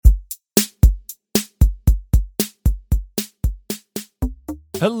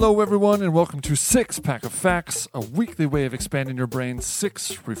Hello, everyone, and welcome to Six Pack of Facts, a weekly way of expanding your brain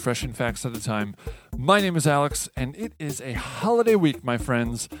 6 refreshing facts at a time. My name is Alex, and it is a holiday week, my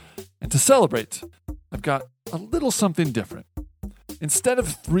friends. And to celebrate, I've got a little something different. Instead of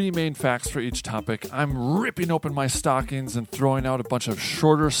 3 main facts for each topic, I'm ripping open my stockings and throwing out a bunch of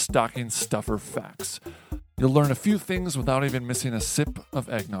shorter stocking stuffer facts. You'll learn a few things without even missing a sip of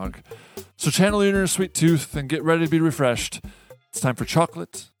eggnog. So channel your inner sweet tooth and get ready to be refreshed. It's time for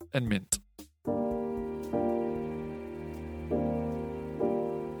chocolate and mint.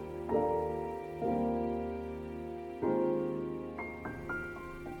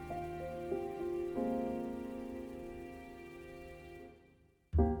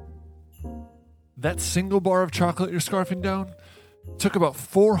 That single bar of chocolate you're scarfing down took about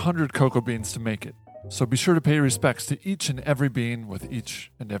 400 cocoa beans to make it, so be sure to pay respects to each and every bean with each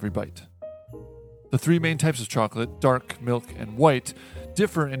and every bite. The 3 main types of chocolate, dark, milk, and white,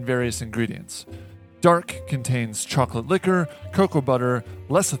 differ in various ingredients. Dark contains chocolate liquor, cocoa butter,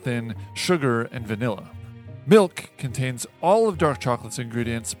 lecithin, sugar, and vanilla. Milk contains all of dark chocolate's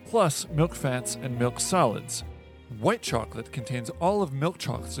ingredients, plus milk fats and milk solids. White chocolate contains all of milk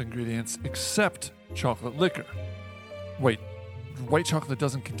chocolate's ingredients except chocolate liquor. Wait, white chocolate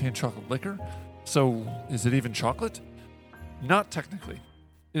doesn't contain chocolate liquor? So is it even chocolate? Not technically.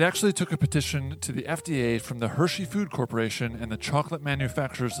 It actually took a petition to the FDA from the Hershey Food Corporation and the Chocolate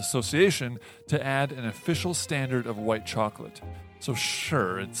Manufacturers Association to add an official standard of white chocolate. So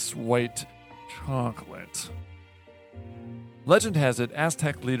sure, it's white chocolate. Legend has it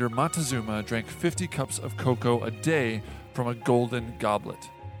Aztec leader Montezuma drank 50 cups of cocoa a day from a golden goblet.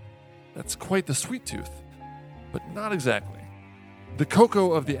 That's quite the sweet tooth, but not exactly. The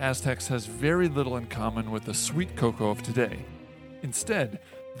cocoa of the Aztecs has very little in common with the sweet cocoa of today. Instead,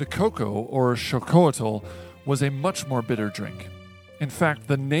 the cocoa, or xocoatl, was a much more bitter drink. In fact,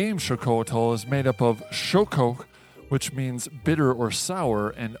 the name xocoatl is made up of xococ, which means bitter or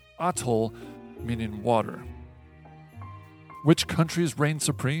sour, and atl, meaning water. Which countries reign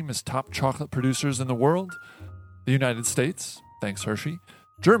supreme as top chocolate producers in the world? The United States, thanks Hershey.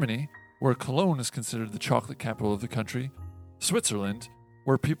 Germany, where Cologne is considered the chocolate capital of the country. Switzerland,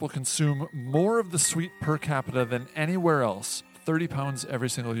 where people consume more of the sweet per capita than anywhere else, 30 pounds every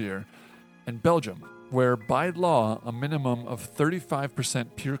single year, and Belgium, where by law a minimum of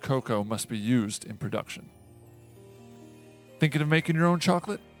 35% pure cocoa must be used in production. Thinking of making your own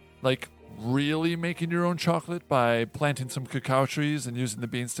chocolate? Like really making your own chocolate by planting some cacao trees and using the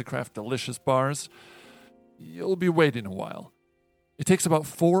beans to craft delicious bars? You'll be waiting a while. It takes about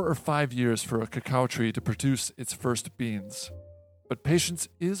 4 or 5 years for a cacao tree to produce its first beans. But patience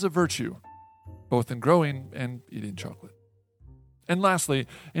is a virtue, both in growing and eating chocolate. And lastly,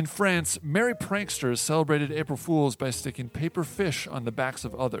 in France, merry pranksters celebrated April Fools by sticking paper fish on the backs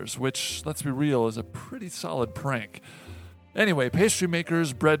of others, which, let's be real, is a pretty solid prank. Anyway, pastry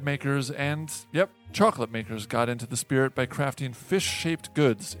makers, bread makers, and, chocolate makers got into the spirit by crafting fish-shaped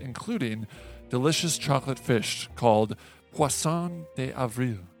goods, including delicious chocolate fish called Poisson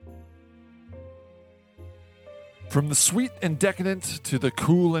d'Avril. From the sweet and decadent to the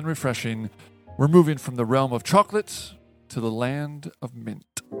cool and refreshing, we're moving from the realm of chocolate to the land of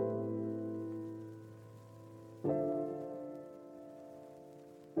mint.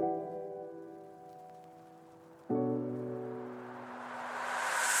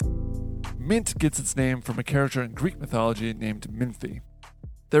 Mint gets its name from a character in Greek mythology named Minthe.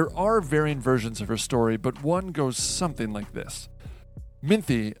 There are varying versions of her story, but one goes something like this.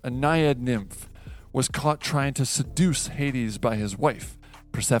 Minthe, a naiad nymph, was caught trying to seduce Hades by his wife,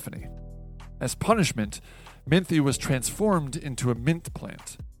 Persephone. As punishment, Minthe was transformed into a mint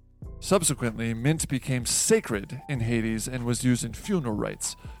plant. Subsequently, mint became sacred in Hades and was used in funeral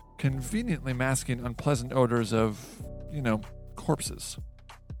rites, conveniently masking unpleasant odors of, corpses.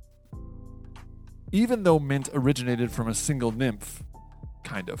 Even though mint originated from a single nymph,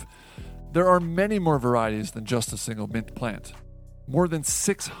 there are many more varieties than just a single mint plant. More than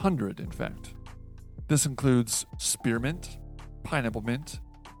 600, in fact. This includes spearmint, pineapple mint,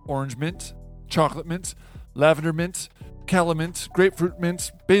 orange mint, chocolate mint, lavender mint, calamint, grapefruit mint,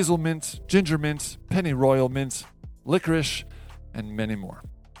 basil mint, ginger mint, pennyroyal mint, licorice, and many more.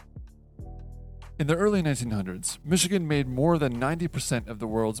 In the early 1900s, Michigan made more than 90% of the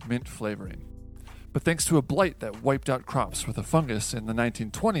world's mint flavoring. But thanks to a blight that wiped out crops with a fungus in the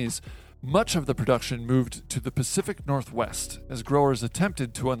 1920s, much of the production moved to the Pacific Northwest as growers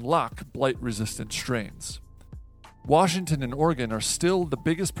attempted to unlock blight-resistant strains. Washington and Oregon are still the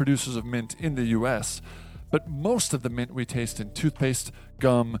biggest producers of mint in the U.S., but most of the mint we taste in toothpaste,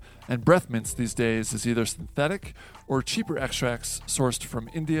 gum, and breath mints these days is either synthetic or cheaper extracts sourced from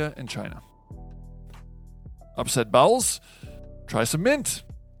India and China. Upset bowels? Try some mint.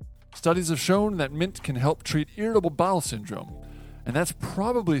 Studies have shown that mint can help treat irritable bowel syndrome, and that's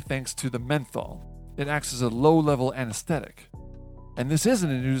probably thanks to the menthol. It acts as a low-level anesthetic. And this isn't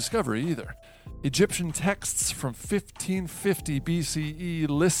a new discovery either. Egyptian texts from 1550 BCE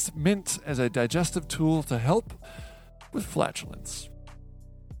list mint as a digestive tool to help with flatulence.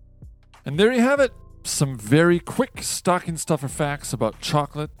 And there you have it, some very quick stocking stuffer facts about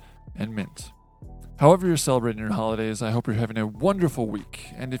chocolate and mint. However you're celebrating your holidays, I hope you're having a wonderful week.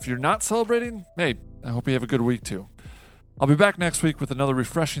 And if you're not celebrating, hey, I hope you have a good week too. I'll be back next week with another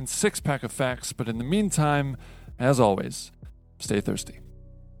refreshing 6-pack of facts, but in the meantime, as always, stay thirsty.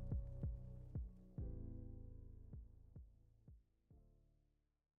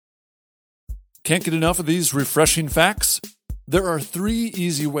 Can't get enough of these refreshing facts? There are 3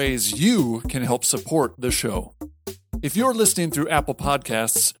 easy ways you can help support the show. If you're listening through Apple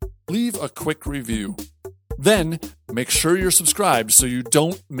Podcasts, leave a quick review. Then, make sure you're subscribed so you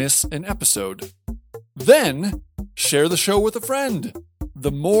don't miss an episode. Then, share the show with a friend.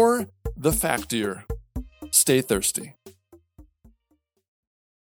 The more, the factier. Stay thirsty.